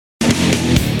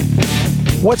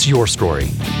What's your story?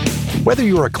 Whether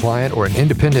you're a client or an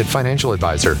independent financial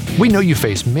advisor, we know you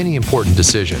face many important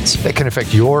decisions that can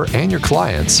affect your and your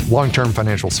clients' long-term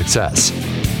financial success.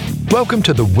 Welcome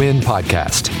to the WIN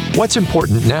Podcast, What's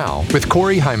Important Now with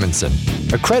Corey Hymanson,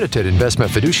 accredited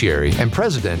investment fiduciary and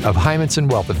president of Hymanson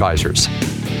Wealth Advisors.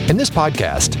 In this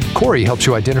podcast, Corey helps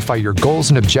you identify your goals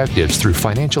and objectives through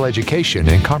financial education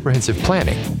and comprehensive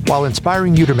planning, while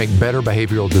inspiring you to make better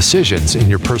behavioral decisions in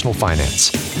your personal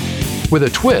finance. With a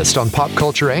twist on pop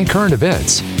culture and current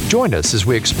events, join us as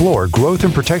we explore growth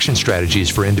and protection strategies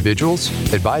for individuals,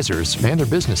 advisors, and their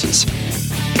businesses.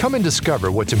 Come and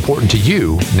discover what's important to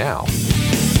you now.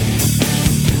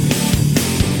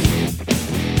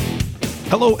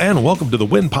 Hello and welcome to the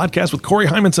WIN Podcast with Corey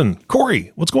Hymanson.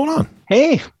 Corey, what's going on?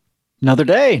 Hey, another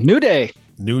day, new day.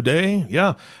 New day,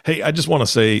 yeah. Hey, I just want to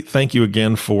say thank you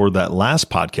again for that last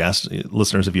podcast.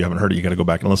 Listeners, if you haven't heard it, you got to go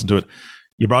back and listen to it.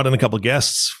 You brought in a couple of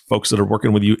guests, folks that are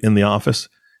working with you in the office,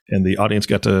 and the audience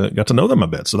got to know them a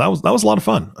bit. So that was a lot of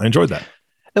fun. I enjoyed that.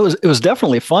 It was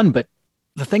definitely fun, but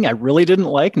the thing I really didn't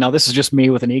like, now this is just me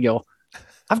with an ego,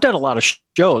 I've done a lot of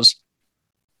shows,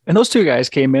 and those two guys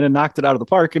came in and knocked it out of the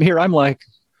park, and here I'm like,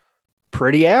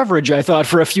 pretty average, I thought,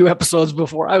 for a few episodes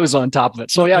before I was on top of it.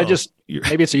 So yeah,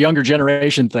 maybe it's a younger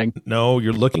generation thing. No,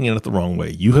 you're looking at it the wrong way.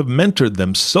 You have mentored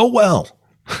them so well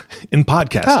in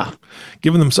podcasting,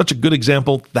 giving them such a good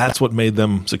example. That's what made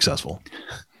them successful.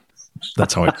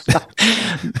 That's how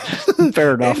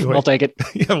Fair enough. Anyway, I'll take it.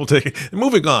 Yeah, we'll take it.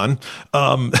 Moving on.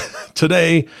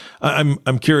 Today,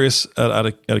 I'm curious out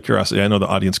of curiosity. I know the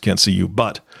audience can't see you,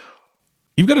 but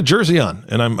you've got a jersey on,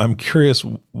 and I'm curious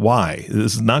why.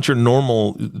 This is not your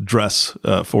normal dress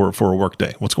for a work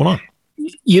day. What's going on?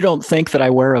 You don't think that I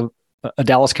wear a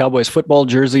Dallas Cowboys football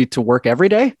jersey to work every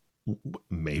day?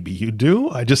 Maybe you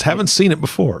do. I just haven't seen it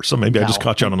before, so maybe I just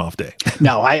caught you on an off day.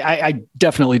 No, I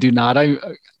definitely do not.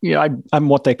 I'm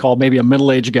what they call maybe a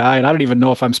middle-aged guy, and I don't even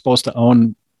know if I'm supposed to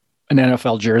own an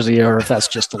NFL jersey or if that's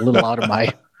just a little out of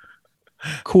my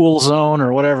cool zone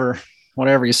or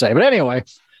whatever you say. But anyway,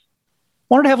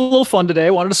 wanted to have a little fun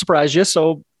today. Wanted to surprise you.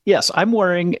 So yes, I'm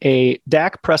wearing a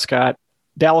Dak Prescott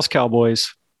Dallas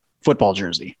Cowboys football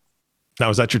jersey. Now,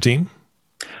 is that your team?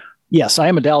 Yes, I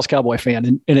am a Dallas Cowboy fan.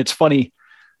 And it's funny.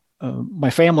 My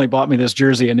family bought me this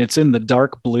jersey, and it's in the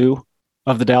dark blue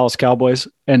of the Dallas Cowboys.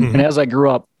 And as I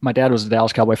grew up, my dad was a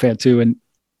Dallas Cowboy fan too. And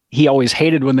he always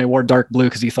hated when they wore dark blue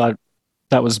because he thought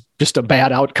that was just a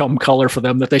bad outcome color for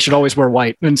them, that they should always wear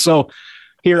white. And so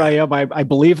here I am. I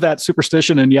believe that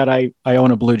superstition, and yet I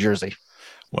own a blue jersey.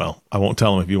 Well, I won't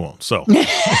tell him if you won't. So,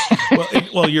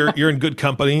 well, you're in good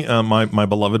company. My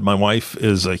beloved, my wife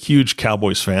is a huge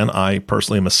Cowboys fan. I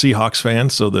personally am a Seahawks fan.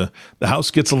 So the house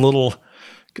gets a little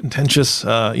contentious,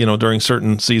 during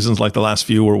certain seasons like the last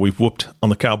few where we've whooped on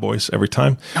the Cowboys every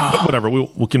time. But whatever,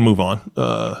 we can move on.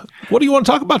 What do you want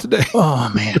to talk about today? Oh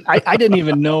man, I didn't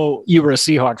even know you were a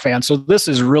Seahawks fan. So this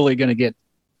is really going to get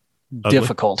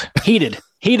difficult, heated,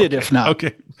 okay. If not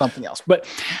something else. But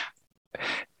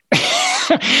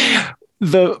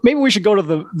maybe we should go to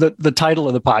the title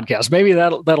of the podcast. Maybe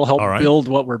that'll help build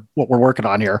what we're working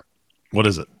on here. What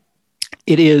is it?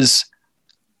 It is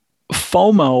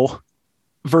FOMO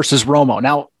versus ROMO.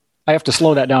 Now I have to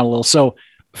slow that down a little. So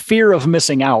fear of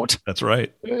missing out. That's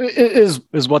right. Is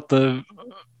what the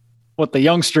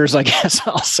youngsters, I guess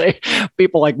I'll say.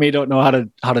 People like me don't know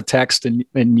how to text and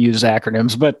use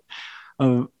acronyms, but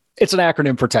it's an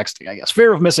acronym for texting, I guess.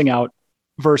 Fear of missing out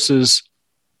versus,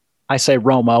 I say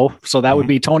ROMO. So that would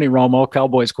be Tony Romo,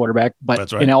 Cowboys quarterback. But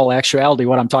that's right. In all actuality,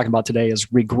 what I'm talking about today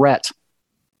is regret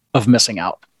of missing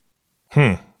out.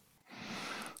 Okay.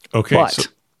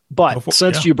 But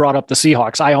since you brought up the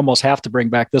Seahawks, I almost have to bring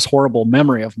back this horrible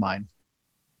memory of mine.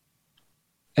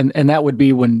 And that would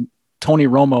be when Tony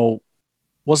Romo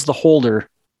was the holder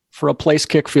for a place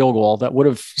kick field goal that would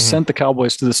have sent the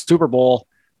Cowboys to the Super Bowl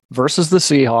versus the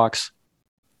Seahawks,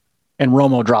 and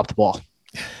Romo dropped the ball.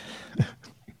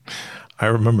 I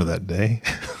remember that day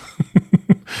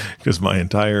because my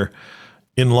entire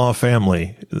in-law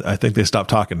family, I think they stopped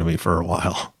talking to me for a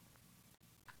while.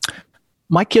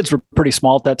 My kids were pretty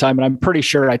small at that time, and I'm pretty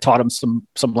sure I taught them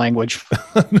some language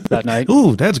that night.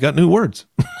 Ooh, Dad's got new words.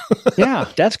 Yeah,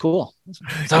 that's cool.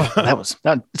 So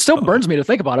that it still burns me to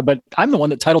think about it, but I'm the one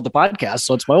that titled the podcast,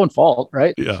 so it's my own fault,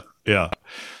 right? Yeah.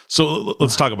 So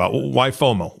let's talk about why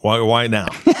FOMO. Why now?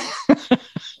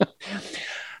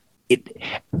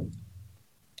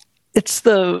 It's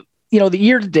the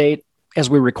year to date as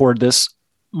we record this,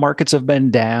 markets have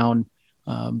been down.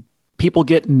 People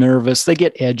get nervous, they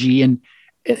get edgy, and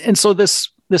so this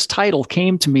title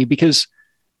came to me because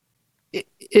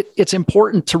it's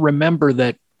important to remember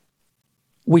that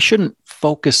we shouldn't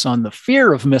focus on the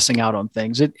fear of missing out on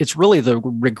things. It's really the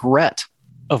regret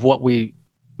of what we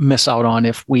miss out on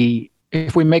if we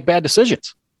make bad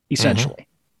decisions, essentially.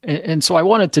 And so I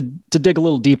wanted to dig a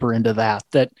little deeper into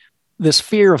that this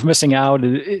fear of missing out,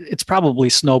 it's probably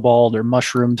snowballed or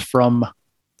mushroomed from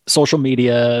social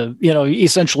media.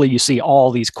 Essentially you see all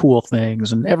these cool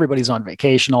things and everybody's on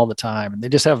vacation all the time and they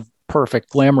just have perfect,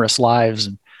 glamorous lives.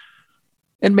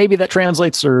 And maybe that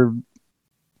translates or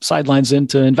sidelines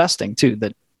into investing too,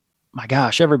 that, my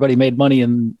gosh, everybody made money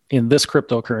in this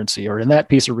cryptocurrency or in that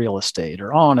piece of real estate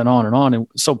or on and on and on. And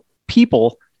so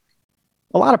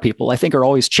a lot of people, I think, are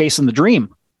always chasing the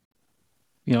dream.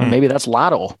 Maybe that's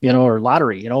lotto, or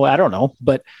lottery, I don't know.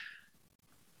 But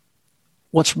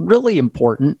what's really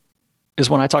important is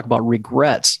when I talk about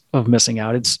regrets of missing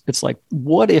out, it's like,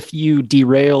 what if you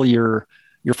derail your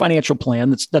financial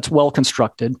plan that's well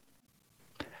constructed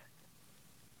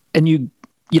and you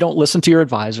don't listen to your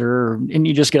advisor and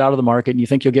you just get out of the market and you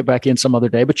think you'll get back in some other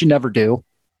day, but you never do,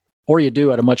 or you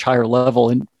do at a much higher level.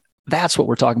 And that's what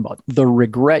we're talking about. The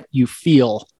regret you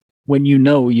feel when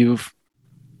you've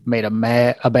made a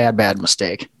bad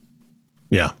mistake.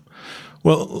 Yeah.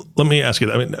 Well, let me ask you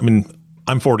that. I mean,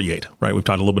 I'm 48, right? We've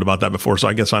talked a little bit about that before. So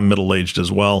I guess I'm middle-aged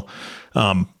as well.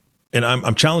 And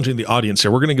I'm challenging the audience here.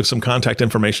 We're going to give some contact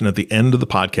information at the end of the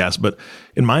podcast. But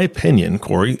in my opinion,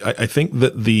 Corey, I think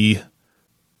that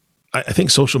I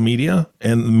think social media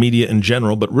and media in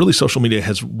general, but really social media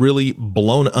has really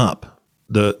blown up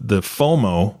the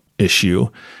FOMO issue.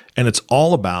 And it's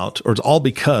all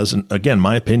because, and again,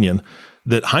 my opinion,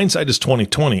 that hindsight is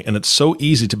 20/20, and it's so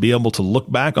easy to be able to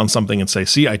look back on something and say,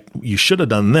 see, you should have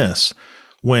done this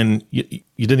when you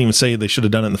didn't even say they should have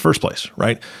done it in the first place,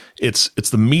 right? It's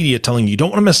the media telling you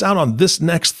don't want to miss out on this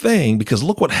next thing because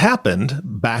look what happened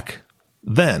back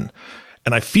then.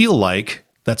 And I feel like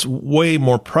that's way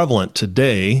more prevalent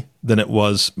today than it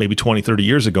was maybe 20, 30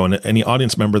 years ago. And any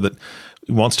audience member that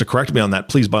wants to correct me on that,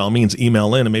 please, by all means,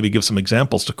 email in and maybe give some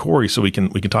examples to Corey so we can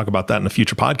talk about that in a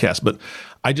future podcast. But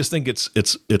I just think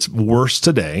it's worse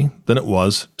today than it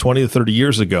was 20 to 30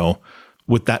 years ago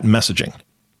with that messaging.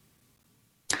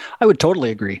 I would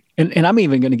totally agree. And I'm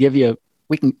even going to give you,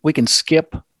 we can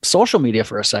skip social media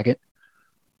for a second.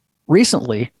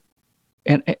 Recently,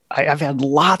 and I've had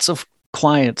lots of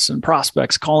clients and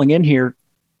prospects calling in here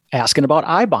asking about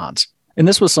I-bonds. And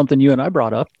this was something you and I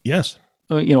brought up. Yes.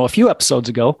 A few episodes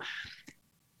ago.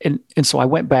 And so I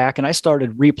went back and I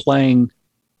started replaying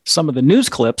some of the news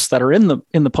clips that are in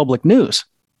the public news.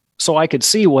 So I could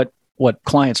see what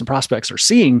clients and prospects are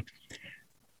seeing.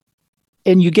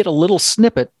 And you get a little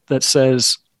snippet that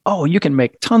says, oh, you can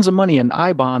make tons of money in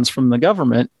I-bonds from the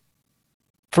government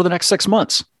for the next 6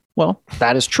 months. Well,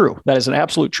 that is true. That is an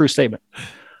absolute true statement.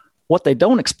 What they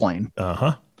don't explain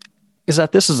is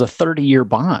that this is a 30-year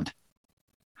bond.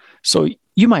 So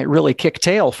you might really kick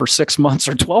tail for 6 months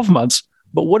or 12 months,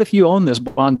 but what if you own this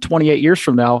bond 28 years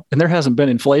from now and there hasn't been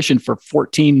inflation for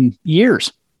 14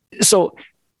 years? So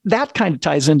that kind of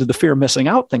ties into the fear of missing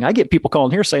out thing. I get people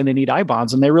calling here saying they need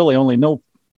I-bonds and they really only know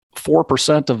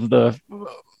 4% of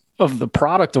the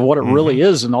product of what it really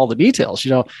is and all the details,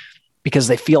 because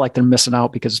they feel like they're missing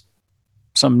out because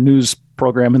some news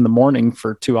program in the morning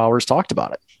for 2 hours talked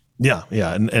about it. Yeah.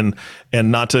 And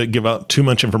not to give out too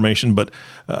much information, but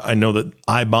I know that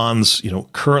I-bonds,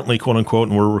 currently, quote unquote,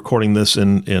 and we're recording this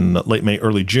in late May,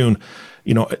 early June,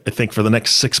 I think for the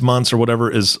next 6 months or whatever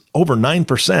is over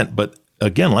 9%. But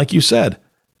again, like you said,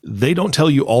 they don't tell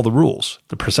you all the rules.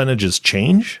 The percentages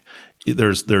change.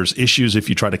 There's issues if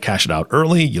you try to cash it out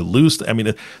early, you lose. I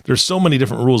mean, there's so many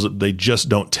different rules that they just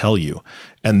don't tell you.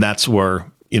 And that's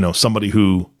where, somebody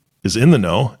who is in the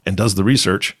know and does the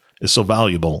research is so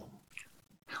valuable.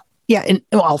 Yeah. And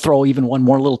I'll throw even one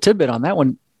more little tidbit on that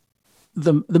one.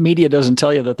 The media doesn't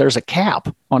tell you that there's a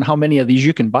cap on how many of these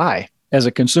you can buy as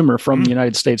a consumer from the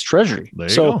United States Treasury.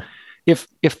 So if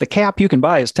the cap you can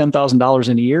buy is $10,000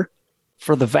 in a year,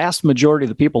 for the vast majority of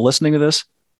the people listening to this,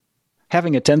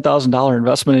 having a $10,000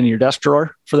 investment in your desk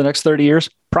drawer for the next 30 years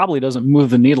probably doesn't move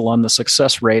the needle on the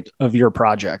success rate of your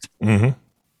project.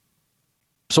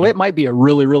 So it might be a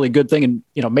really, really good thing.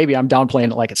 And, maybe I'm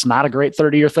downplaying it like it's not a great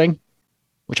 30-year thing,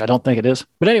 which I don't think it is.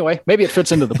 But anyway, maybe it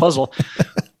fits into the puzzle.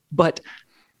 But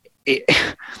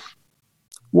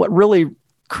what really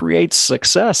creates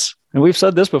success, and we've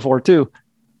said this before too,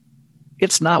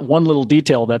 it's not one little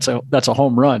detail that's a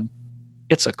home run.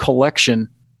 It's a collection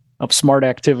of smart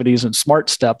activities and smart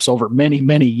steps over many,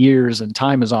 many years, and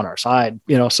time is on our side.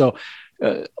 So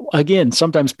again,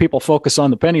 sometimes people focus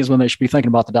on the pennies when they should be thinking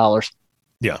about the dollars.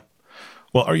 Yeah.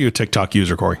 Well, are you a TikTok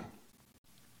user, Corey?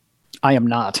 I am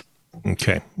not.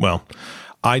 Okay. Well,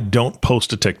 I don't post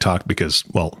to TikTok because,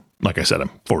 well, like I said, I'm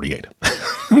 48.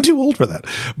 I'm too old for that.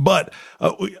 But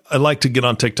I like to get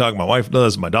on TikTok. My wife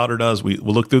does. My daughter does. We'll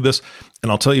look through this.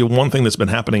 And I'll tell you one thing that's been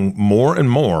happening more and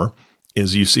more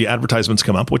is you see advertisements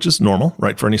come up, which is normal,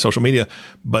 right, for any social media.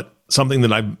 But something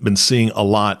that I've been seeing a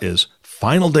lot is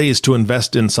final days to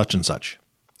invest in such and such.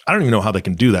 I don't even know how they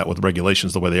can do that with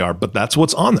regulations the way they are, but that's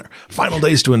what's on there. Final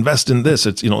days to invest in this.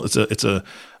 It's, it's a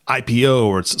IPO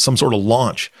or it's some sort of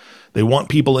launch. They want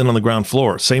people in on the ground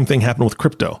floor. Same thing happened with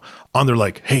crypto. They're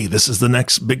like, hey, this is the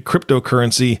next big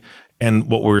cryptocurrency.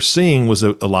 And what we're seeing was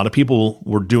a lot of people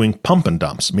were doing pump and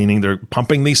dumps, meaning they're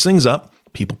pumping these things up.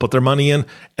 People put their money in,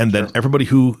 and then everybody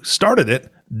who started it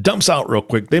dumps out real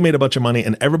quick. They made a bunch of money,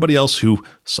 and everybody else who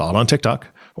saw it on TikTok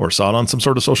or saw it on some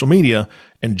sort of social media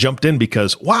and jumped in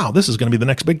because, wow, this is going to be the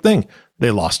next big thing,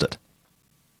 they lost it.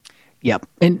 Yep.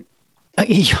 And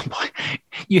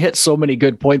you hit so many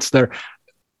good points there.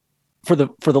 For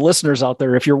the listeners out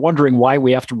there, if you're wondering why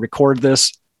we have to record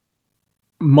this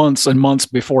months and months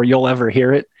before you'll ever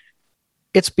hear it,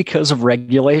 it's because of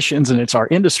regulations and it's our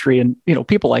industry. And,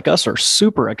 people like us are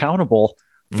super accountable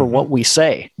for what we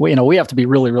say. We have to be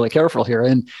really, really careful here.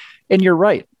 And you're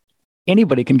right.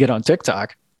 Anybody can get on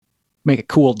TikTok, make a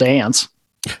cool dance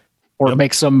or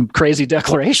make some crazy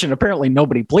declaration. Apparently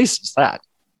nobody polices that.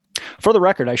 For the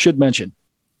record, I should mention,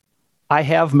 I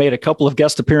have made a couple of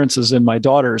guest appearances in my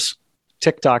daughter's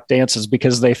TikTok dances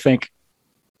because they think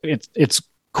it's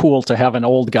cool to have an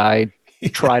old guy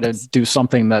try to do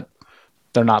something that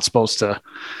they're not supposed to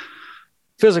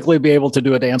physically be able to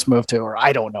do a dance move to, or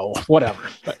I don't know, whatever.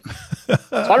 So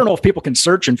I don't know if people can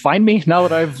search and find me now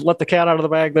that I've let the cat out of the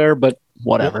bag there, but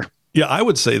whatever. Well, yeah, I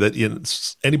would say that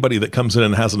anybody that comes in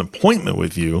and has an appointment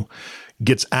with you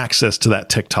gets access to that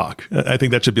TikTok. I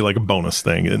think that should be like a bonus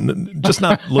thing. And just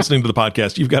not listening to the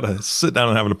podcast, you've got to sit down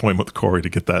and have an appointment with Corey to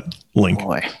get that link.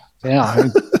 Boy, yeah.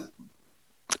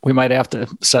 We might have to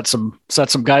set some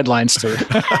guidelines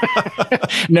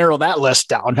to narrow that list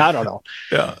down. I don't know.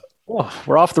 Yeah. Oh,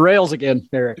 we're off the rails again,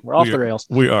 Eric. We're off the rails.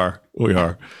 We are.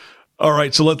 All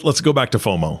right. So let's go back to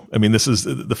FOMO. I mean, this is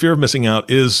the fear of missing out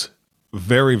is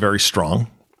very, very strong,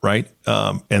 right?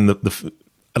 And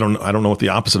I don't know what the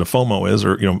opposite of FOMO is,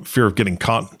 or fear of getting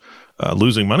caught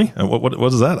losing money.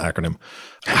 What is that acronym?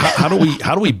 How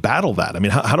do we battle that? I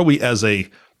mean, how do we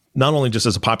not only just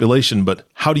as a population, but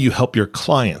how do you help your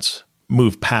clients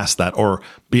move past that or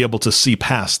be able to see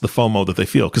past the FOMO that they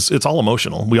feel? Because it's all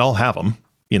emotional. We all have them.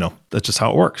 That's just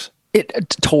how it works.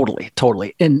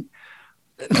 Totally. And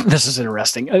this is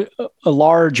interesting. A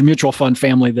large mutual fund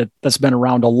family that's been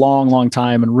around a long, long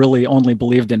time and really only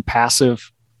believed in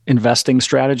passive investing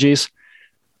strategies.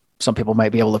 Some people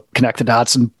might be able to connect the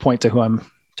dots and point to who I'm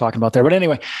talking about there. But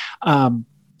anyway,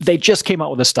 they just came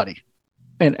out with a study.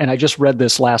 And I just read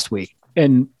this last week.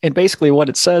 And basically what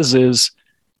it says is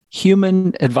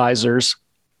human advisors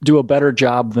do a better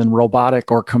job than robotic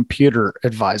or computer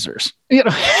advisors.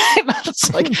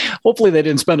 It's like, hopefully they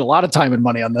didn't spend a lot of time and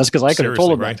money on this because I could have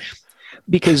told them right? that.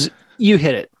 Because you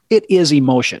hit it. It is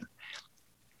emotion.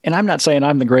 And I'm not saying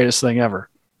I'm the greatest thing ever.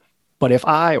 But if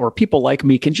I or people like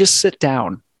me can just sit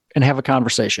down and have a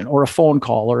conversation or a phone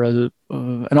call or an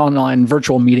online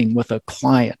virtual meeting with a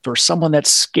client or someone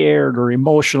that's scared or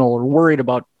emotional or worried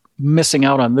about missing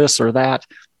out on this or that,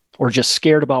 or just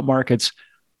scared about markets,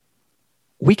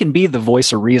 we can be the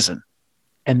voice of reason.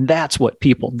 And that's what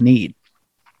people need.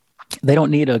 They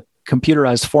don't need a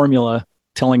computerized formula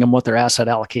telling them what their asset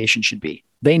allocation should be.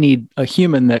 They need a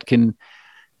human that can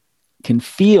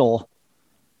feel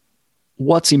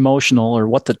what's emotional or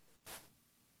what the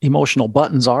emotional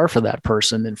buttons are for that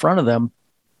person in front of them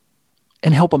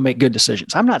and help them make good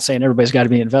decisions. I'm not saying everybody's got to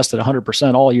be invested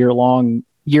 100% all year long,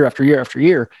 year after year after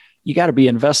year. You got to be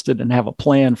invested and have a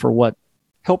plan for what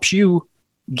helps you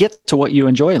get to what you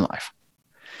enjoy in life.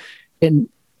 And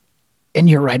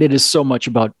you're right. It is so much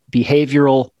about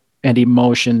behavioral and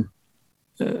emotion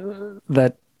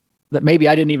that maybe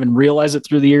I didn't even realize it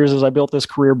through the years as I built this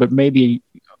career, but maybe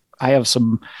I have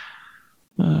some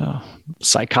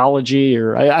psychology,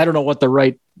 or I don't know what the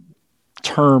right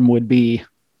term would be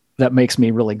that makes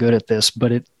me really good at this,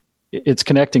 but it's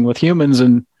connecting with humans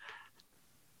and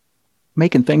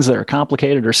making things that are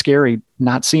complicated or scary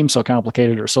not seem so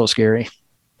complicated or so scary.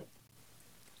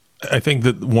 I think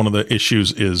that one of the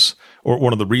issues is, or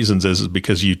one of the reasons is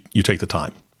because you take the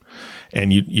time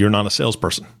and you're not a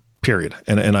salesperson, period.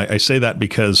 And I say that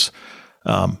because,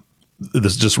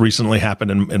 this just recently happened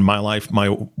in my life.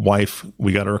 My wife,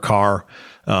 we got her a car,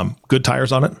 good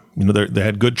tires on it. They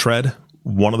had good tread.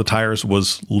 one of the tires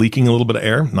was leaking a little bit of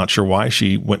air. Not sure why.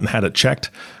 She went and had it checked.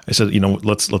 I said,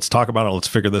 let's talk about it. Let's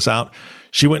figure this out.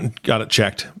 She went and got it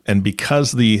checked. And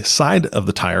because the side of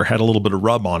the tire had a little bit of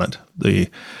rub on it,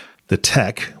 the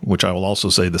tech, which I will also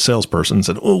say the salesperson,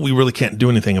 said, "Oh, we really can't do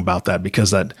anything about that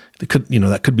because that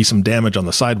could be some damage on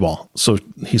the sidewall." So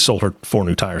he sold her 4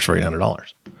 new tires for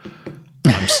 $800.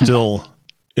 I'm still,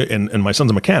 and my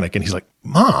son's a mechanic, and he's like,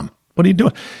 "Mom, what are you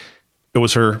doing?" It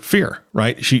was her fear,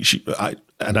 right?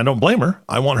 And I don't blame her.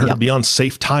 I want her to be on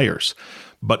safe tires.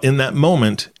 But in that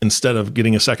moment, instead of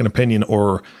getting a second opinion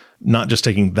or not just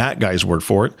taking that guy's word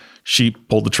for it, she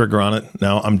pulled the trigger on it.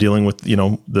 Now I'm dealing with,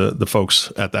 the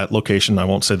folks at that location. I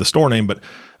won't say the store name, but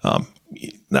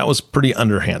that was pretty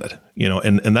underhanded,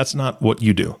 and that's not what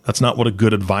you do. That's not what a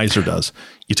good advisor does.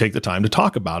 You take the time to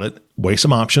talk about it, weigh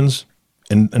some options,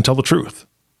 and tell the truth.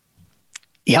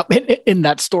 Yep. And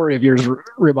that story of yours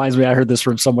reminds me, I heard this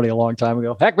from somebody a long time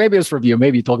ago. Heck, maybe it's from you.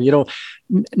 Maybe you told me,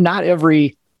 not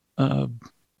every,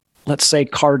 let's say,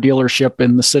 car dealership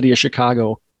in the city of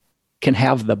Chicago can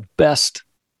have the best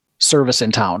service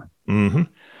in town. Mm-hmm.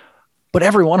 But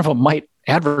every one of them might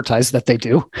advertise that they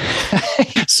do.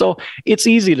 So it's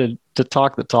easy to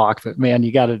talk the talk, but man,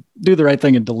 you got to do the right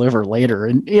thing and deliver later.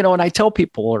 And, and I tell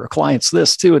people or clients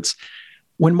this too, it's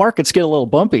when markets get a little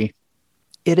bumpy,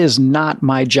 it is not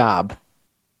my job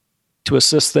to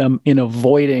assist them in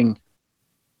avoiding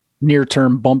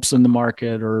near-term bumps in the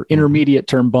market or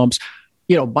intermediate-term bumps.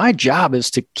 My job is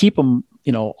to keep them,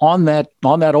 on that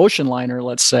ocean liner,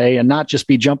 let's say, and not just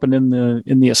be jumping in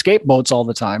the escape boats all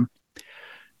the time,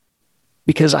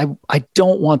 because I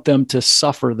don't want them to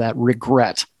suffer that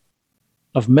regret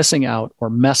of missing out or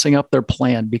messing up their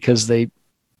plan because they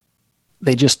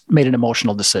just made an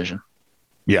emotional decision.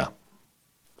 Yeah.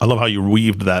 I love how you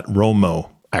weaved that ROMO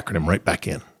acronym right back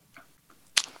in.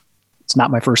 It's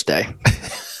not my first day.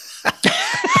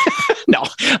 No,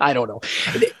 I don't know.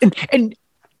 And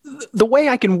the way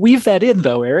I can weave that in,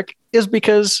 though, Eric, is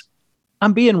because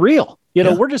I'm being real.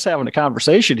 We're just having a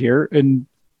conversation here, and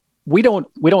we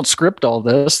don't script all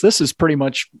this. This is pretty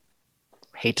much,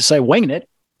 hate to say winging it,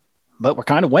 but we're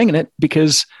kind of winging it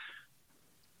because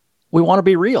we want to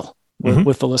be real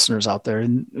with the listeners out there.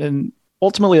 And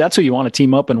ultimately, that's who you want to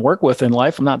team up and work with in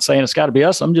life. I'm not saying it's got to be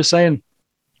us. I'm just saying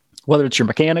whether it's your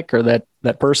mechanic or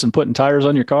that person putting tires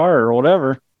on your car or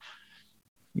whatever,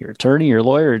 your attorney, your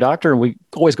lawyer, your doctor, we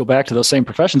always go back to those same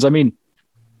professions. I mean,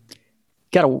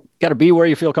 gotta be where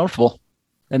you feel comfortable.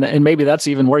 And maybe that's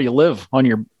even where you live on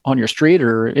your street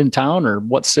or in town or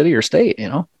what city or state,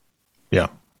 Yeah.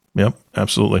 Yep.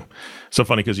 Absolutely. So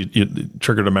funny because you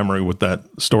triggered a memory with that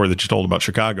story that you told about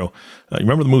Chicago. You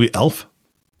remember the movie Elf?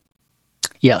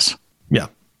 Yes. Yeah.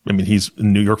 I mean, he's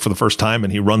in New York for the first time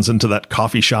and he runs into that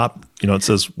coffee shop, it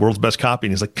says world's best coffee.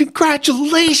 And he's like,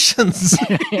 congratulations.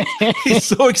 He's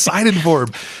so excited for him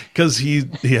because he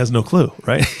has no clue,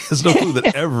 right? He has no clue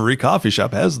that every coffee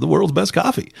shop has the world's best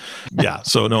coffee. Yeah.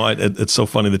 So no, it's so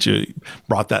funny that you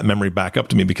brought that memory back up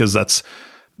to me because that's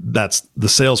the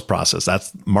sales process.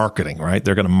 That's marketing, right?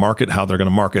 They're going to market how they're going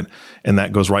to market. And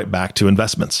that goes right back to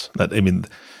investments.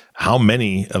 How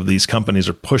many of these companies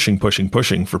are pushing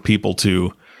for people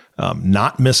to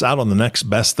not miss out on the next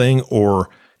best thing, or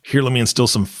here, let me instill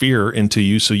some fear into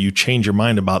you so you change your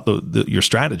mind about your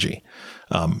strategy.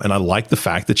 And I like the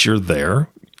fact that you're there,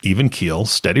 even keel,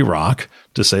 steady rock,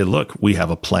 to say, look, we have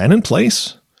a plan in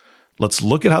place. Let's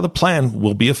look at how the plan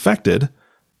will be affected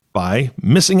by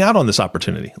missing out on this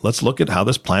opportunity. Let's look at how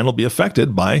this plan will be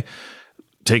affected by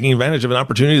taking advantage of an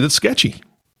opportunity that's sketchy.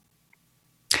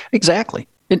 Exactly.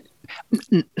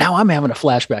 Now I'm having a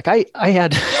flashback. I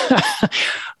had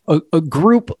a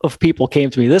group of people came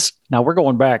to me. Now we're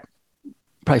going back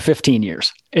probably 15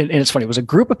 years. And it's funny. It was a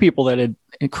group of people that had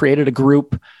created a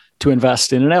group to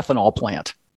invest in an ethanol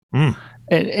plant.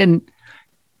 And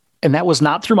that was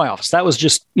not through my office. That was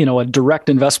just, a direct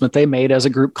investment they made as a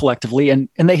group collectively. And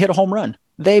they hit a home run.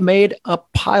 They made a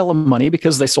pile of money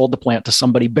because they sold the plant to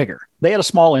somebody bigger. They had a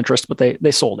small interest, but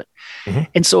they sold it. Mm-hmm.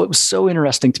 And so it was so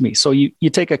interesting to me. So you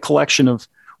take a collection of,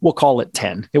 we'll call it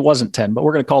 10. It wasn't 10, but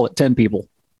we're going to call it 10 people.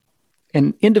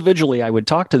 And individually, I would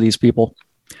talk to these people.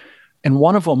 And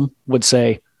one of them would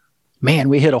say, man,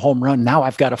 we hit a home run. Now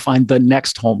I've got to find the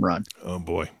next home run. Oh,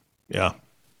 boy. Yeah.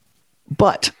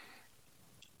 But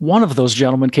one of those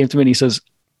gentlemen came to me and he says,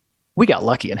 we got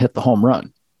lucky and hit the home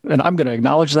run. And I'm going to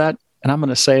acknowledge that. And I'm going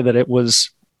to say that it was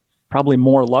probably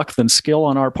more luck than skill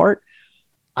on our part.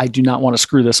 I do not want to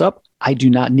screw this up. I do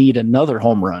not need another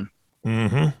home run.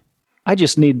 Mm-hmm. I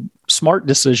just need smart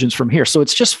decisions from here. So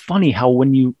it's just funny how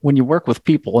when you work with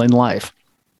people in life,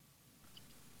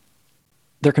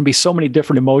 there can be so many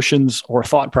different emotions or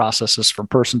thought processes from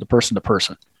person to person to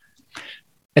person.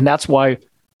 And that's why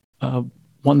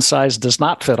one size does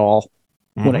not fit all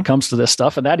when it comes to this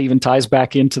stuff. And that even ties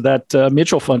back into that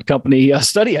mutual fund company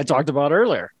study I talked about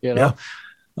earlier. It's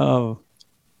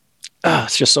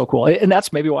just so cool. And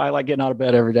that's maybe why I like getting out of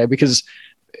bed every day, because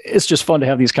it's just fun to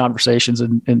have these conversations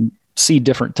and see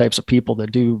different types of people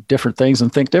that do different things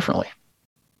and think differently.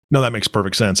 No, that makes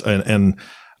perfect sense. And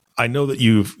I know that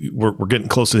we're getting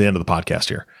close to the end of the podcast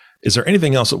here. Is there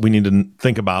anything else that we need to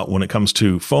think about when it comes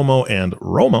to FOMO and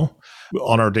ROMO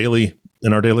in our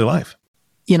daily life?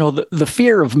 The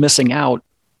fear of missing out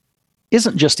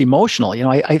isn't just emotional.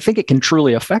 I think it can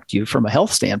truly affect you from a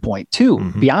health standpoint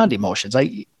too, beyond emotions.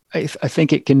 I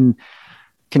think it can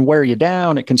wear you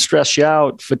down. It can stress you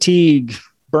out, fatigue,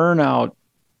 burnout,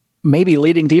 maybe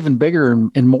leading to even bigger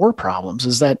and more problems.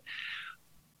 Is that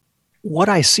what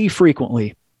I see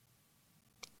frequently?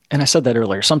 And I said that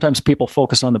earlier. Sometimes people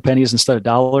focus on the pennies instead of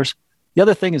dollars. The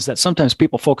other thing is that sometimes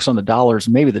people focus on the dollars,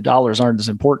 and maybe the dollars aren't as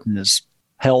important as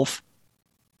health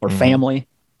or family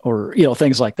or,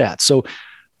 things like that. So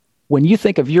when you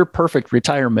think of your perfect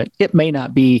retirement, it may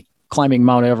not be climbing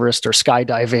Mount Everest or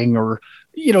skydiving or,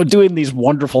 doing these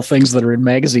wonderful things that are in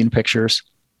magazine pictures.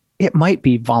 It might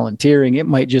be volunteering. It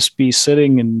might just be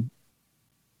sitting and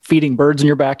feeding birds in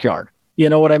your backyard. You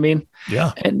know what I mean?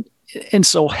 Yeah. And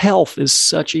so health is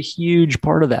such a huge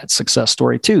part of that success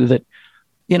story too, that,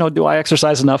 do I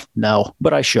exercise enough? No,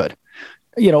 but I should,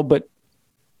 but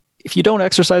if you don't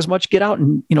exercise much, get out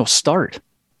and, start,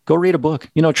 go read a book,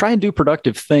 try and do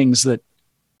productive things that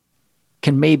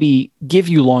can maybe give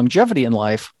you longevity in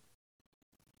life.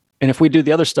 And if we do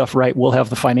the other stuff right, we'll have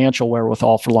the financial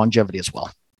wherewithal for longevity as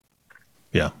well.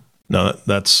 Yeah, no,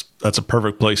 that's a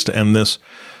perfect place to end this.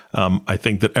 I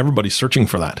think that everybody's searching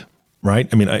for that, right?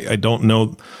 I mean, I don't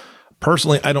know,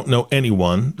 personally, I don't know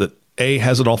anyone that A,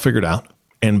 has it all figured out,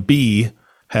 and B,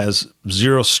 has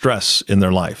zero stress in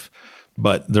their life.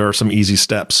 But there are some easy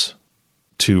steps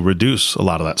to reduce a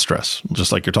lot of that stress,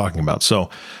 just like you're talking about. So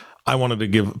I wanted to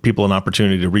give people an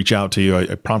opportunity to reach out to you.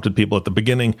 I prompted people at the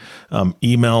beginning,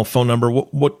 email, phone number,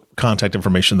 what contact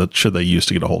information that should they use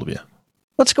to get a hold of you?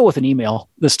 Let's go with an email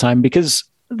this time, because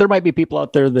there might be people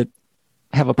out there that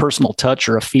have a personal touch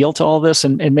or a feel to all this,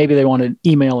 and maybe they want an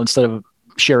email instead of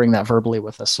sharing that verbally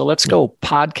with us. So let's go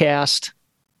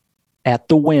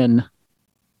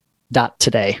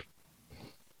podcast@thewin.today.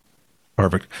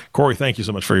 Perfect. Corey, thank you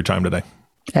so much for your time today.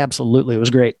 Absolutely. It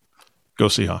was great. Go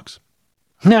Seahawks.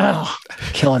 No,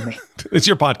 killing me. It's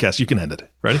your podcast. You can end it.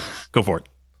 Ready? Go for it.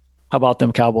 How about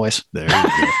them Cowboys? There you go.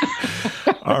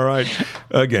 All right.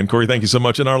 Again, Corey, thank you so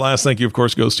much. And our last thank you, of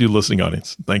course, goes to you, listening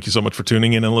audience. Thank you so much for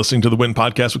tuning in and listening to the Win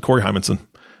Podcast with Corey Hymanson.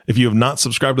 If you have not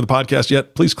subscribed to the podcast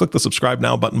yet, please click the subscribe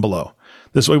now button below.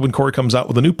 This way, when Corey comes out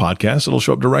with a new podcast, it'll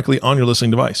show up directly on your listening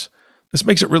device. This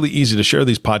makes it really easy to share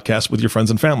these podcasts with your friends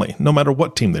and family, no matter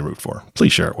what team they root for.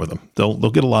 Please share it with them.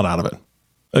 They'll get a lot out of it.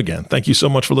 Again, thank you so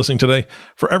much for listening today.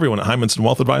 For everyone at Hymanson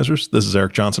Wealth Advisors, this is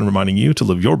Eric Johnson reminding you to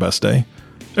live your best day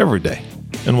every day.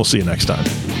 And we'll see you next time.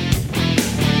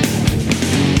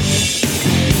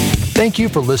 Thank you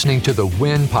for listening to the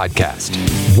Win Podcast.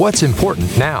 What's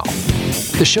important now?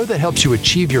 The show that helps you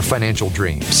achieve your financial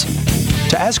dreams.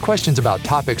 To ask questions about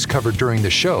topics covered during the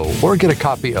show or get a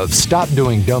copy of Stop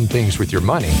Doing Dumb Things with Your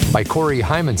Money by Corey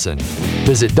Hymanson,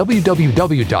 visit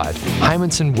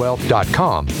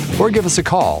www.hymansonwealth.com or give us a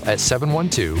call at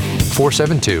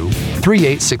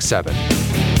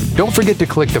 712-472-3867. Don't forget to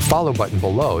click the follow button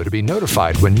below to be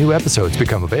notified when new episodes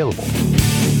become available.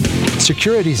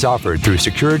 Securities offered through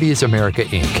Securities America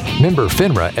Inc., member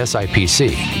FINRA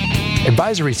SIPC.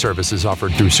 Advisory services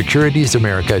offered through Securities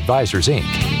America Advisors Inc.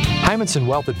 Hymanson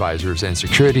Wealth Advisors and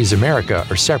Securities America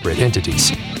are separate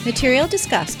entities. Material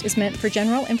discussed is meant for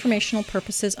general informational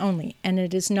purposes only, and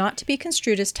it is not to be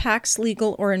construed as tax,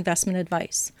 legal, or investment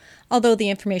advice. Although the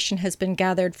information has been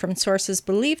gathered from sources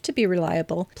believed to be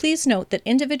reliable, please note that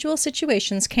individual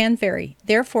situations can vary.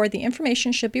 Therefore, the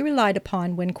information should be relied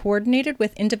upon when coordinated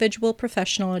with individual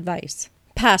professional advice.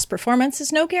 Past performance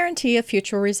is no guarantee of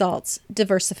future results.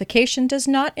 Diversification does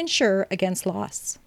not insure against loss.